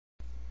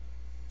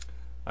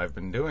I've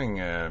been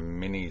doing a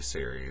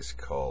mini-series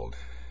called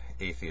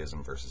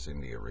Atheism versus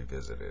India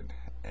Revisited,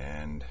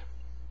 and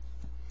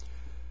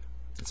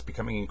it's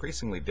becoming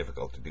increasingly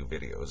difficult to do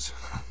videos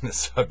on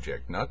this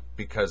subject, not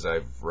because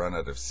I've run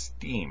out of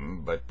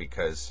steam, but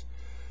because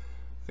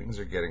things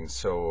are getting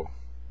so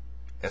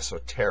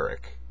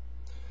esoteric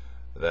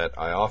that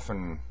I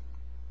often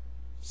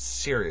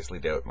seriously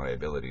doubt my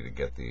ability to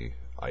get the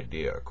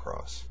idea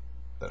across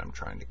that I'm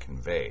trying to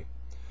convey.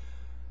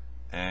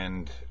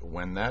 And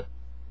when that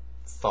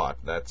thought,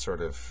 that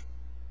sort of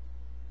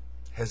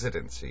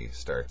hesitancy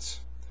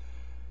starts,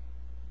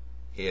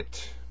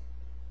 it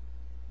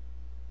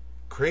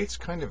creates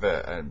kind of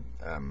a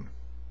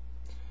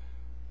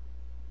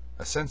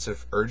sense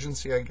of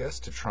urgency, I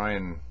guess, to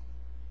try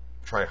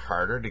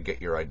harder to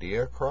get your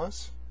idea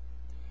across.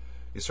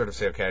 You sort of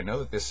say, okay, I know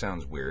that this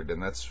sounds weird,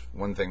 and that's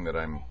one thing that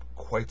I'm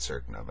quite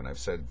certain of, and I've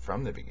said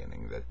from the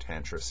beginning that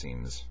Tantra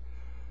seems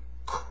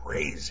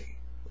crazy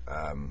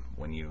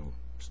when you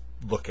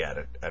look at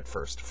it at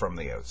first from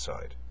the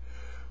outside.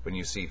 When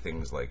you see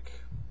things like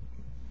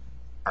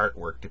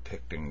artwork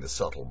depicting the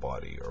subtle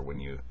body, or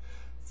when you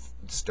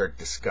start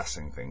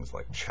discussing things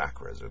like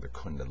chakras or the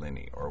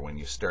kundalini, or when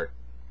you start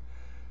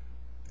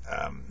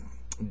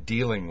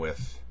dealing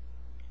with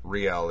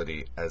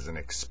reality as an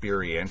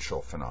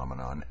experiential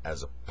phenomenon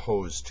as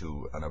opposed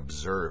to an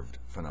observed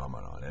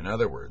phenomenon. In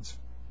other words,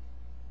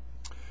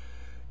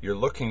 you're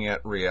looking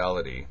at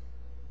reality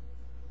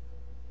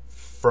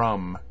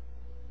from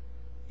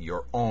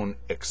your own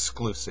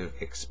exclusive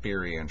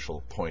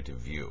experiential point of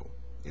view.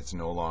 You're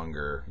no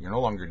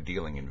longer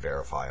dealing in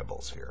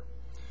verifiables here.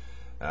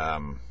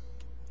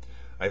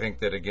 I think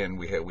that, again,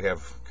 we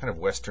have kind of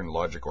Western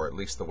logic, or at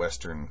least the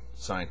Western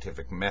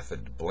scientific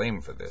method, to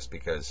blame for this,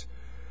 because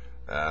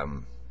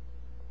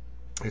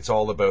it's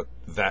all about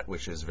that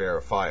which is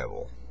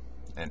verifiable,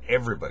 and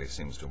everybody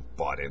seems to have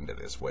bought into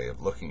this way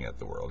of looking at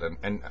the world.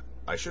 And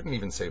I shouldn't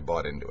even say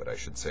bought into it. I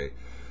should say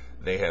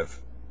they have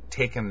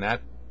taken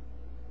that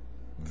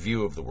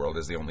view of the world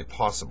as the only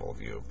possible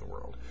view of the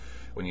world.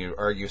 When you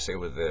argue, say,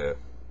 with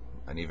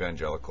an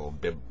evangelical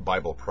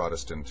Bible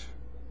Protestant,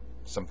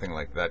 something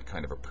like that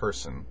kind of a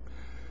person,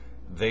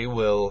 they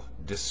will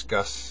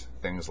discuss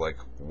things like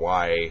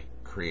why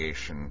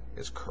creation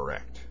is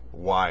correct,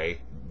 why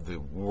the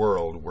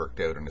world worked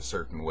out in a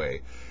certain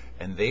way,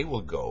 and they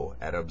will go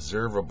at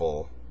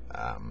observable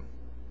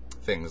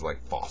things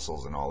like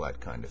fossils and all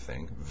that kind of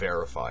thing,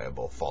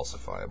 verifiable,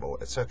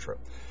 falsifiable, etc.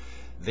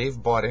 They've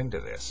bought into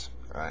this.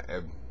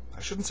 I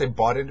shouldn't say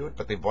bought into it,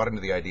 but they bought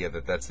into the idea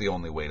that that's the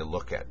only way to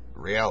look at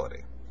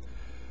reality.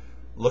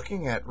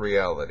 Looking at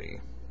reality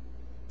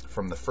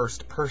from the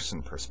first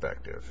person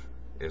perspective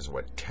is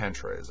what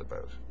Tantra is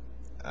about.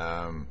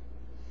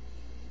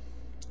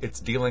 It's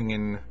dealing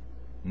in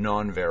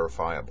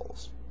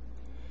non-verifiables.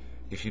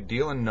 If you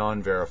deal in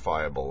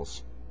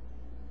non-verifiables,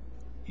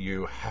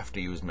 you have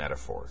to use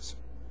metaphors.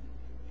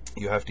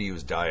 You have to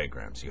use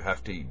diagrams. You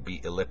have to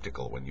be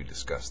elliptical when you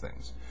discuss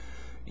things.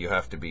 You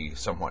have to be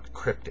somewhat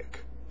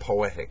cryptic,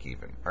 poetic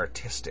even,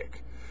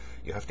 artistic.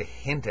 You have to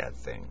hint at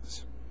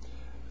things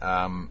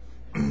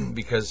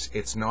because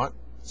it's not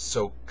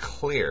so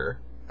clear.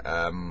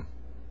 Our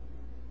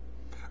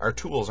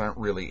tools aren't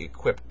really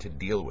equipped to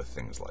deal with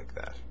things like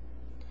that.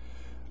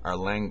 Our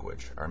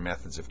language, our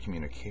methods of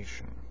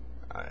communication,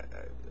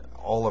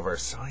 all of our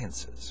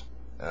sciences.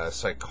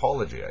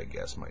 Psychology, I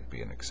guess, might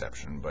be an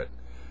exception, but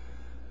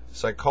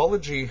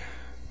psychology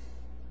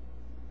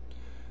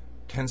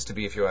tends to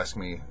be, if you ask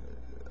me,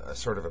 a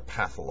sort of a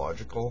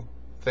pathological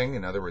thing.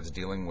 In other words,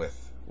 dealing with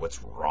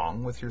what's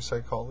wrong with your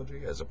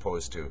psychology, as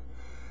opposed to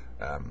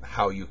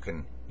how you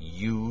can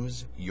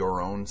use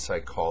your own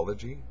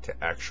psychology to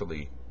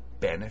actually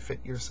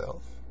benefit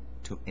yourself,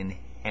 to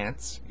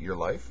enhance your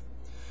life,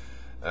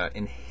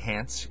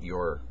 enhance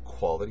your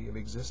quality of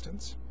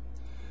existence.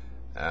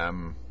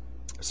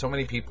 So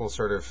many people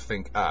sort of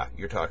think,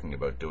 you're talking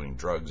about doing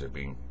drugs or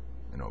being,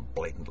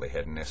 blatantly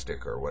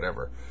hedonistic or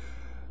whatever.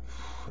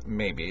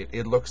 Maybe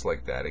it looks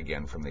like that,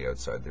 again, from the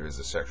outside. There is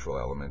a sexual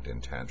element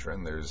in Tantra,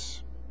 and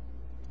there's,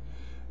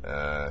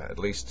 at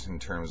least in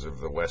terms of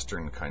the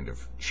Western kind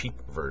of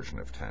cheap version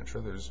of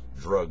Tantra, there's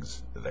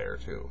drugs there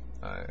too.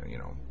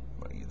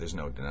 There's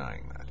no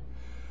denying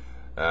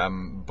that.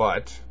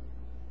 But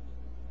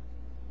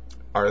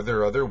are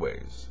there other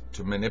ways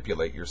to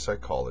manipulate your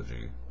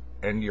psychology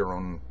and your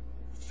own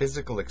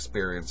physical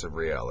experience of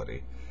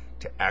reality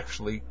to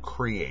actually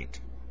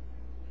create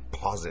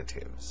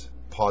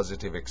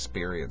positive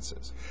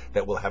experiences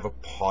that will have a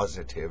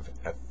positive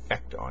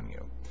effect on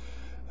you?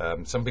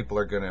 Some people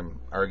are going to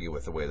argue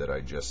with the way that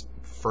I just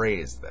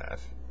phrased that.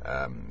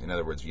 In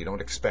other words, you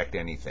don't expect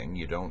anything,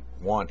 you don't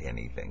want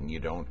anything,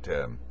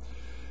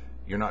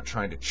 you're not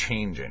trying to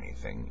change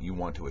anything, you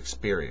want to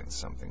experience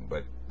something.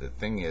 But the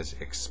thing is,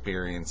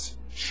 experience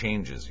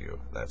changes you.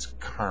 That's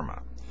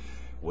karma.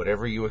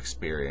 Whatever you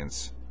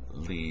experience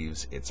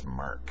leaves its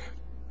mark.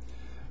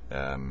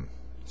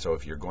 So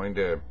if you're going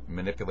to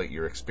manipulate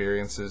your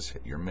experiences,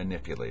 you're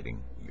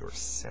manipulating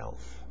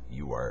yourself.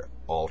 You are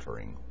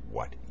altering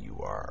what you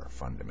are.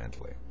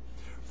 fundamentally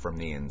from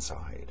the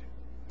inside.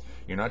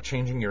 You're not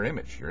changing your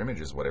image. Your image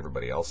is what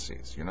everybody else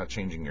sees. You're not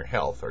changing your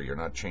health, or you're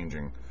not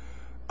changing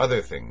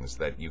other things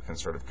that you can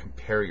sort of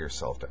compare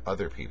yourself to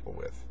other people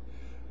with.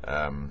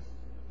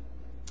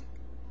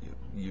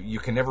 You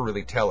can never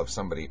really tell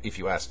if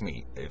you ask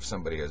me, if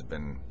somebody has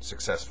been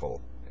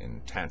successful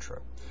in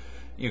Tantra.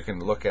 You can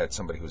look at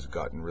somebody who's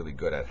gotten really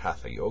good at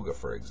Hatha Yoga,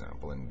 for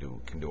example, and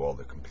can do all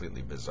the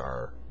completely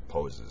bizarre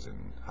poses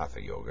in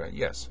Hatha Yoga,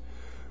 yes.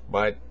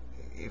 But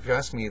if you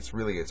ask me,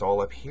 it's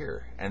all up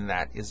here, and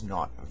that is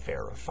not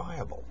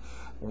verifiable.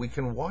 We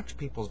can watch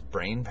people's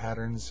brain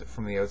patterns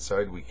from the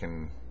outside. We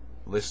can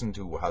listen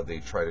to how they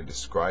try to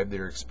describe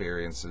their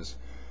experiences,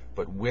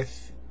 but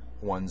with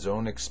one's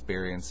own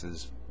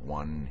experiences,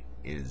 one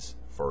is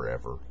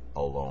forever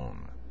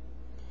alone.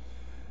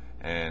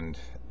 And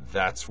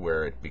that's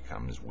where it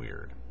becomes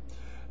weird.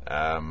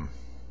 And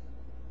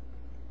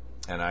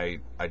I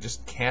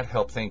just can't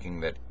help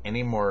thinking that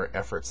any more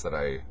efforts that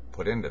I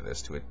put into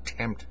this to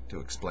attempt to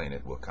explain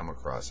it will come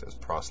across as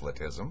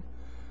proselytism.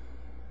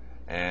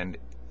 And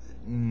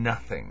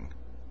nothing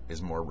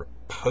is more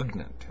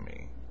repugnant to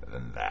me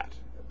than that.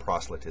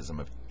 Proselytism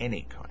of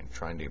any kind,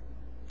 trying to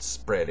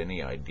spread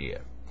any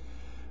idea.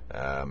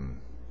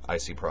 I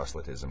see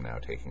proselytism now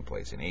taking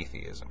place in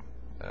atheism.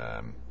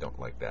 Don't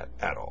like that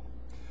at all.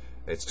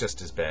 It's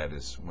just as bad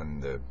as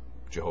when the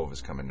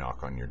Jehovah's come and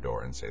knock on your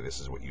door and say, this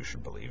is what you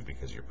should believe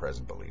because your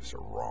present beliefs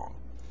are wrong.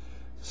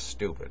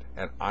 Stupid.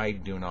 And I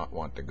do not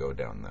want to go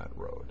down that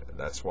road.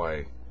 That's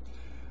why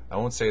I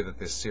won't say that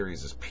this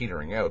series is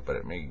petering out, but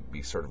it may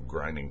be sort of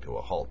grinding to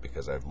a halt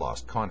because I've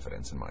lost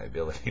confidence in my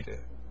ability to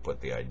put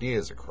the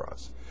ideas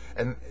across.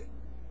 And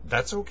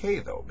that's okay,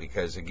 though,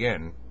 because,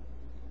 again,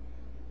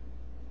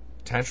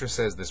 Tantra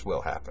says this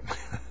will happen.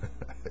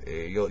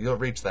 You'll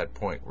reach that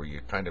point where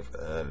you kind of,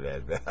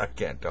 I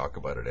can't talk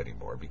about it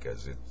anymore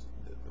because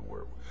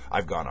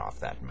I've gone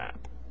off that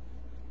map.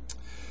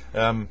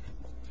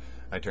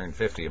 I turned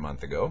 50 a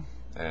month ago,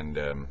 and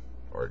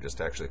or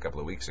just actually a couple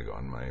of weeks ago,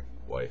 and my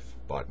wife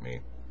bought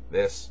me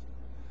this.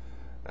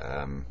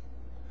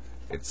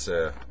 It's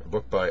a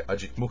book by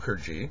Ajit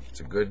Mukherjee.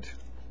 It's a good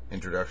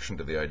introduction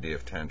to the idea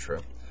of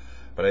Tantra.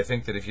 But I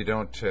think that if you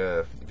don't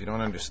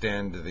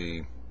understand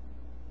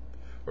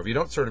or if you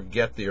don't sort of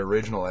get the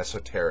original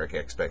esoteric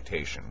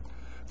expectation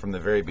from the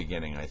very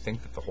beginning, I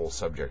think that the whole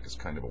subject is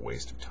kind of a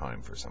waste of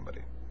time for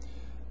somebody.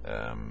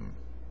 I'm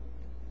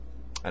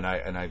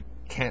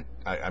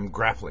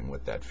grappling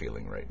with that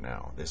feeling right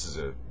now. This is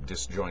a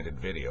disjointed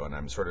video, and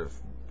I'm sort of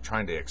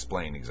trying to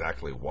explain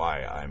exactly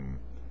why I'm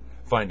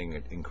finding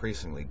it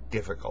increasingly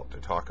difficult to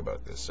talk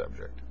about this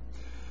subject.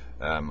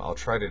 I'll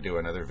try to do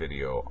another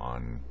video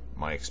on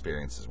my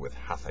experiences with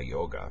Hatha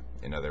Yoga.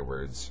 In other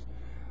words,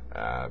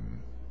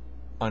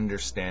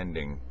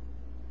 understanding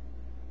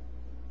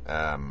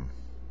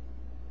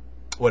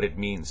what it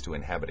means to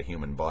inhabit a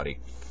human body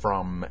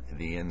from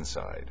the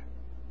inside.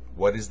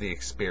 What is the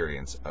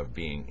experience of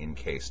being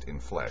encased in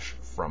flesh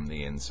from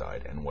the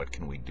inside, and what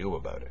can we do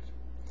about it?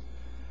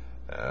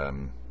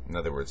 In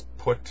other words,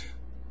 put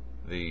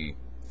the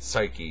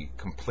psyche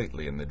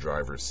completely in the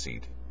driver's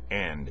seat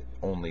and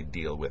only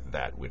deal with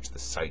that which the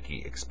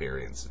psyche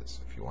experiences,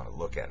 if you want to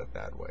look at it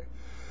that way,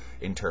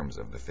 in terms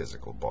of the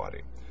physical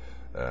body.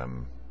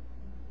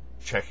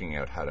 Checking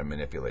out how to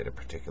manipulate a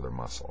particular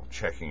muscle,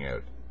 checking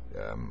out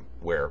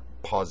where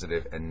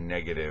positive and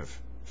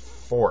negative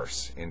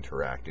force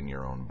interact in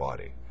your own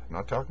body. I'm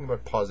not talking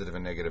about positive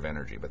and negative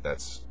energy, but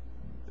that's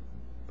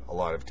a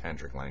lot of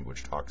tantric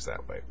language talks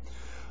that way.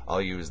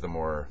 I'll use the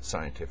more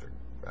scientific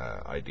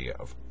idea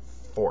of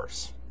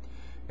force.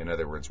 In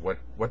other words,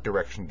 what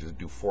direction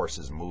do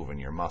forces move in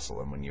your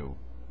muscle, and when you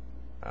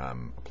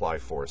apply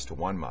force to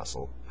one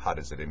muscle, how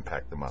does it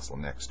impact the muscle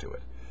next to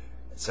it?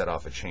 Set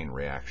off a chain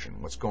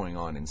reaction. What's going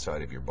on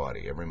inside of your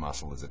body? Every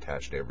muscle is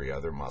attached to every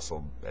other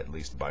muscle, at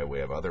least by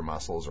way of other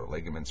muscles or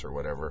ligaments or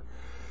whatever.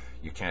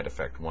 You can't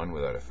affect one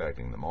without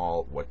affecting them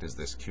all. What does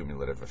this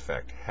cumulative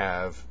effect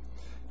have?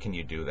 Can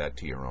you do that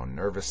to your own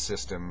nervous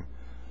system?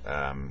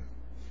 Can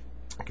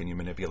you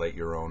manipulate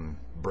your own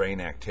brain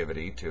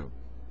activity to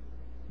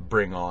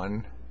bring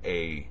on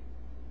a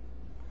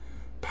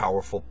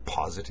powerful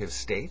positive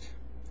state?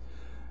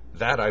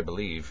 That, I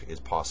believe, is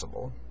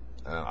possible.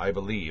 I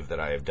believe that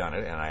I have done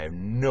it, and I have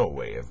no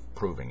way of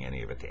proving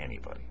any of it to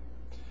anybody.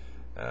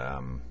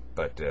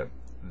 But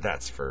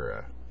that's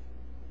for,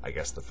 I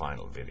guess, the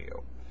final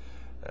video.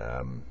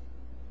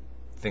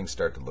 Things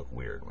start to look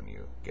weird when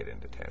you get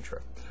into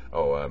Tantra.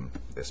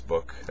 This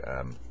book,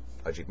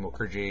 Ajit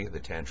Mukherjee,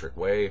 The Tantric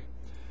Way.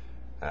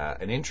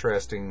 An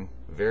interesting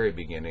very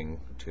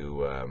beginning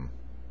to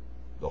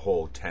the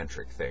whole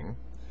tantric thing.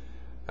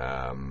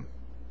 I'm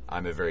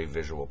a very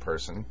visual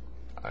person.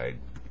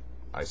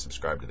 I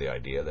subscribe to the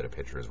idea that a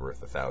picture is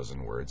worth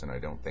 1,000 words, and I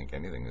don't think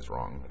anything is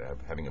wrong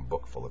having a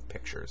book full of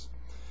pictures.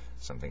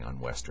 Something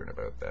un-Western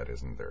about that,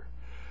 isn't there?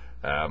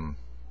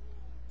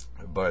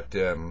 But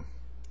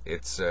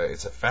it's a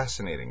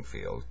fascinating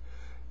field,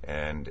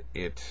 and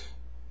it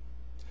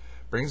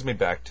brings me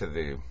back to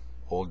the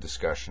old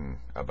discussion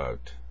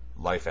about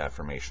life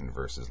affirmation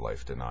versus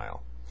life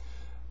denial.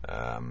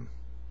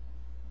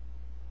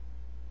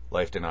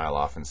 Life denial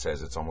often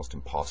says it's almost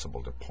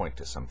impossible to point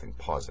to something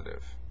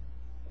positive.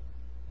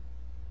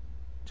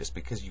 Just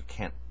because you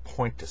can't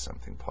point to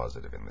something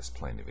positive in this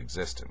plane of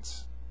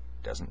existence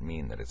doesn't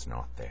mean that it's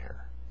not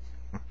there.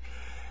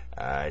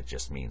 It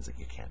just means that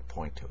you can't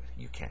point to it.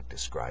 You can't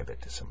describe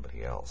it to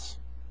somebody else.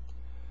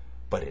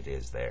 But it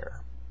is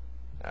there.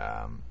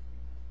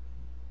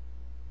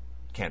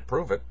 Can't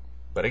prove it,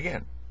 but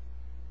again,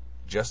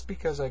 just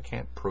because I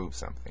can't prove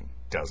something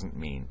doesn't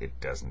mean it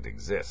doesn't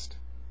exist.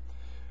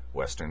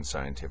 Western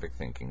scientific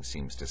thinking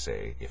seems to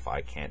say if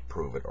I can't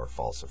prove it or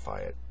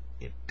falsify it,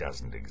 it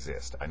doesn't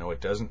exist. I know it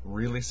doesn't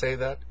really say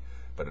that,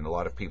 but in a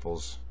lot of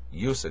people's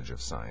usage of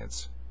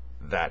science,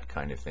 that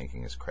kind of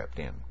thinking has crept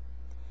in.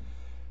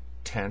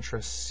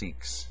 Tantra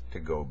seeks to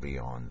go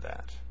beyond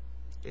that.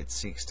 It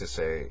seeks to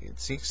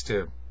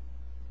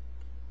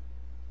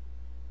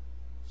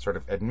sort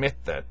of admit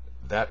that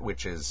that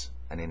which is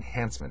an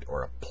enhancement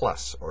or a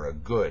plus or a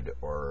good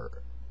or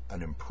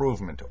an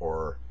improvement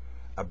or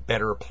a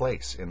better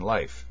place in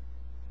life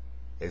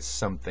is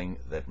something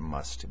that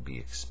must be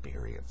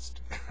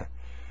experienced.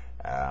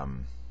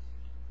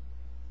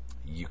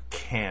 You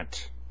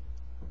can't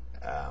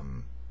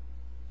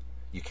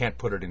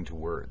put it into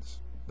words,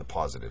 the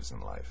positives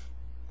in life.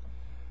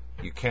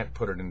 You can't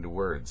put it into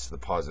words, the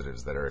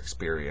positives that are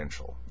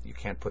experiential. You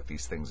can't put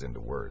these things into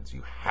words.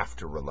 You have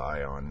to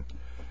rely on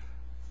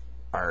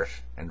art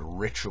and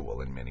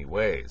ritual in many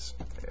ways.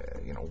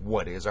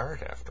 What is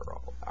art after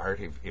all? Art,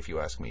 if you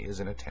ask me,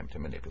 is an attempt to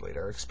manipulate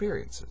our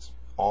experiences.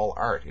 All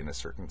art, in a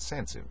certain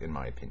sense, in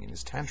my opinion,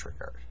 is tantric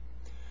art.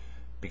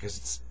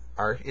 Because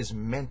art is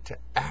meant to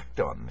act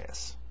on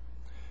this.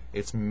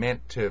 It's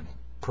meant to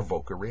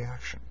provoke a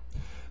reaction.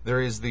 There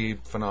is the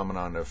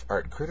phenomenon of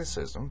art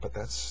criticism, but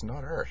that's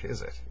not art,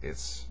 is it?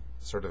 It's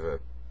sort of an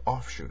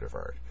offshoot of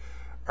art.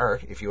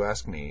 Art, if you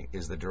ask me,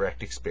 is the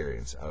direct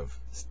experience of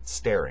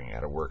staring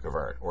at a work of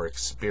art or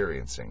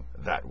experiencing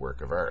that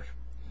work of art.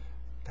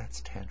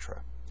 That's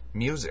Tantra.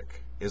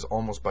 Music is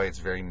almost by its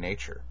very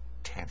nature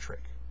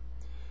tantric.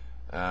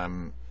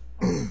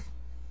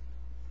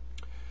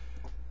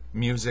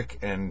 Music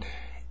and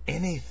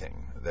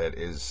anything that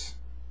is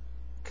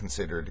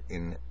considered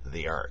in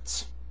the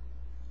arts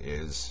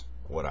is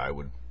what I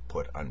would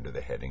put under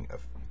the heading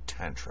of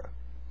Tantra.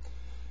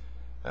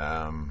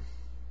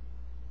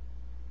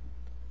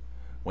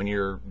 When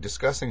you're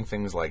discussing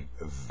things like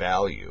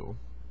value,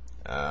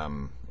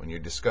 when you're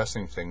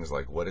discussing things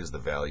like what is the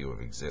value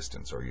of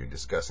existence, or you're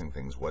discussing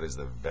things, what is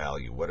the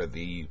value, what are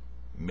the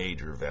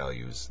major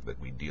values that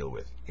we deal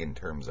with in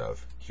terms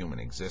of human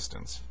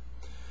existence,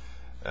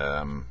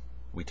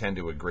 we tend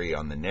to agree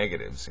on the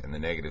negatives, and the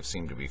negatives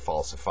seem to be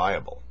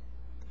falsifiable.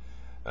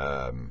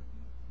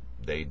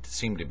 They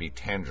seem to be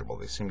tangible.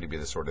 They seem to be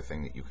the sort of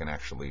thing that you can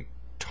actually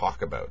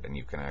talk about and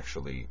you can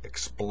actually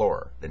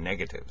explore, the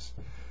negatives.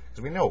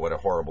 Because we know what a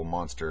horrible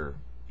monster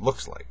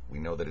looks like. We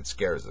know that it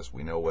scares us.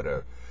 We know what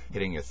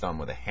hitting your thumb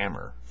with a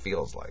hammer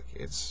feels like.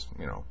 It's,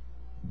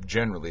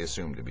 generally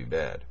assumed to be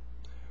bad.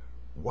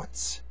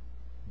 What's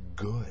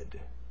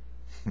good?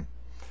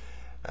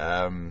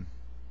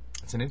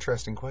 It's an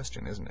interesting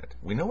question, isn't it?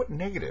 We know what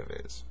negative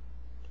is.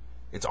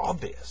 It's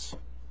obvious.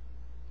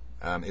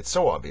 It's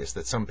so obvious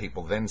that some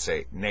people then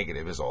say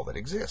negative is all that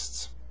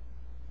exists.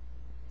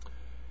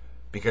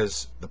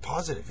 Because the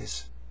positive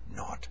is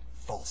not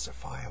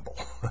falsifiable.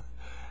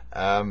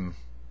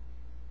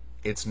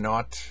 It's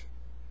not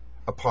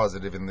a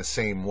positive in the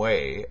same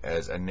way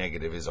as a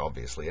negative is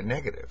obviously a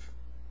negative.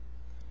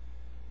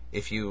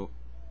 If you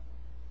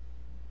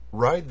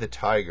ride the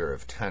tiger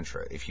of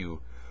Tantra, if you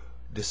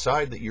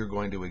decide that you're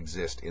going to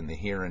exist in the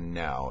here and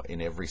now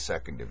in every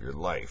second of your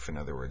life, in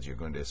other words, you're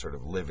going to sort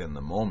of live in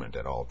the moment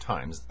at all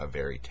times, a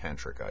very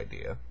tantric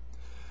idea,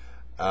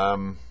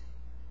 how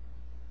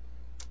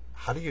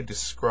do you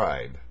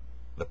describe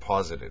the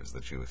positives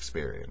that you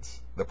experience?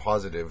 The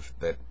positive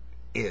that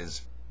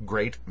is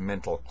great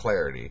mental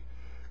clarity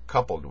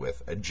coupled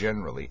with a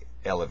generally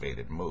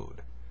elevated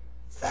mood.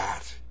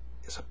 That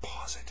is a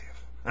positive.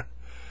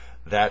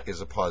 That is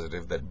a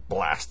positive that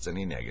blasts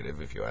any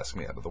negative, if you ask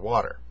me, out of the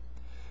water.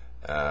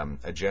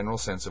 A general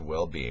sense of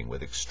well-being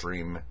with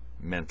extreme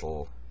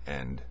mental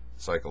and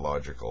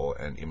psychological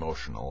and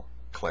emotional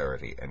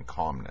clarity and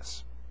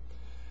calmness.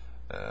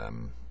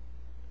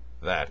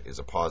 That is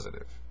a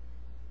positive.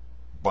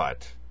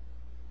 But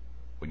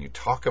when you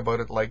talk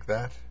about it like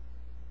that,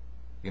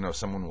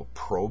 someone will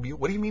probe you.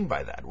 What do you mean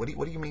by that? What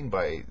do you mean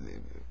by,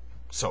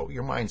 so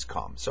your mind's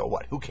calm, so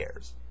what? Who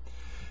cares?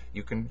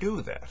 You can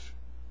do that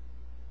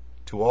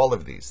to all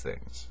of these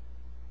things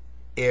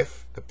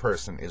if the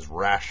person is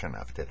rash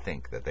enough to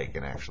think that they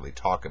can actually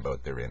talk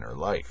about their inner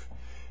life.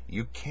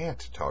 You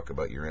can't talk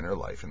about your inner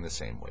life in the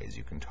same way as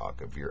you can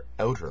talk of your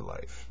outer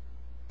life.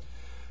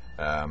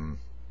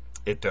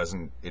 It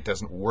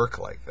doesn't work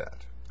like that.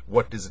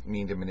 What does it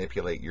mean to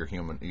manipulate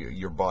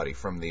your body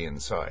from the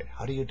inside?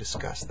 How do you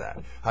discuss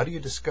that? How do you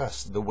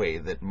discuss the way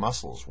that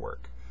muscles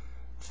work?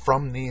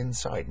 from the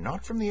inside,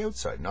 not from the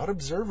outside, not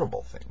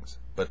observable things,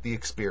 but the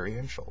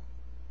experiential.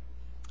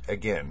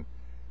 Again,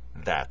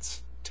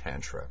 that's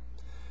Tantra.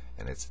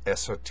 And it's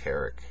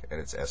esoteric, and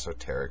it's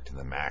esoteric to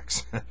the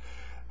max.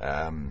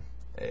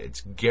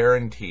 It's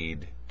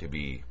guaranteed to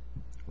be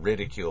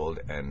ridiculed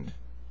and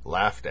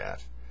laughed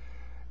at,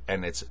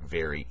 and it's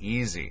very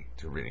easy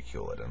to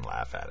ridicule it and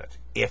laugh at it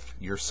if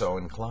you're so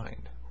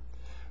inclined.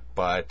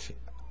 But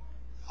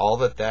all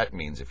that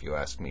means, if you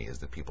ask me, is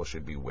that people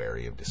should be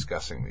wary of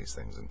discussing these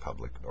things in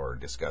public or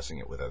discussing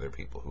it with other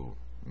people who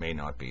may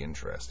not be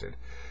interested.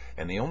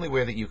 And the only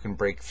way that you can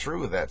break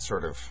through that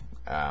sort of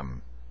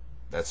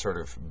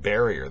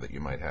barrier that you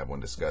might have when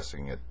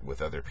discussing it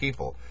with other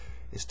people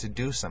is to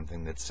do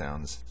something that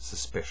sounds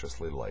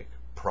suspiciously like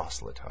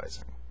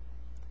proselytizing.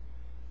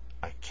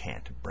 I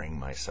can't bring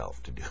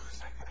myself to do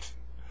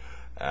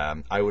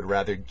that. I would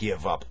rather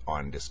give up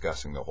on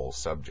discussing the whole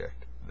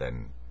subject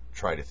than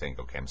try to think,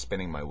 okay, I'm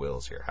spinning my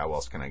wheels here. How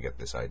else can I get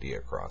this idea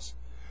across?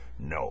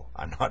 No,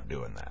 I'm not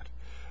doing that.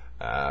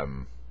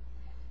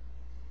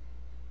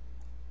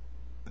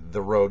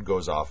 The road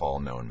goes off all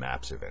known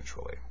maps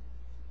eventually.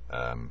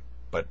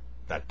 But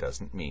that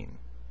doesn't mean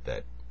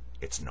that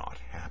it's not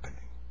happening.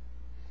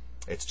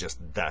 It's just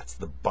that's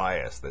the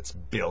bias that's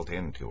built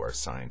into our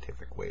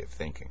scientific way of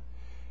thinking.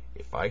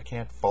 If I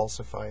can't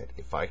falsify it,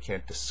 if I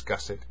can't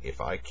discuss it,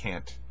 if I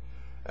can't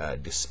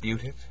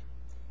dispute it,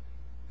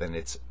 then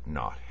it's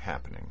not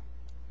happening.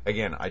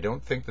 Again, I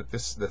don't think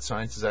that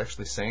science is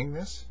actually saying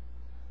this,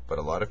 but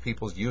a lot of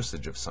people's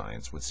usage of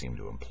science would seem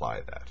to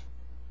imply that.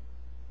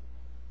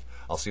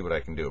 I'll see what I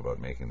can do about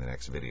making the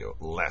next video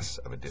less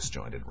of a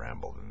disjointed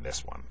ramble than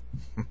this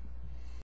one.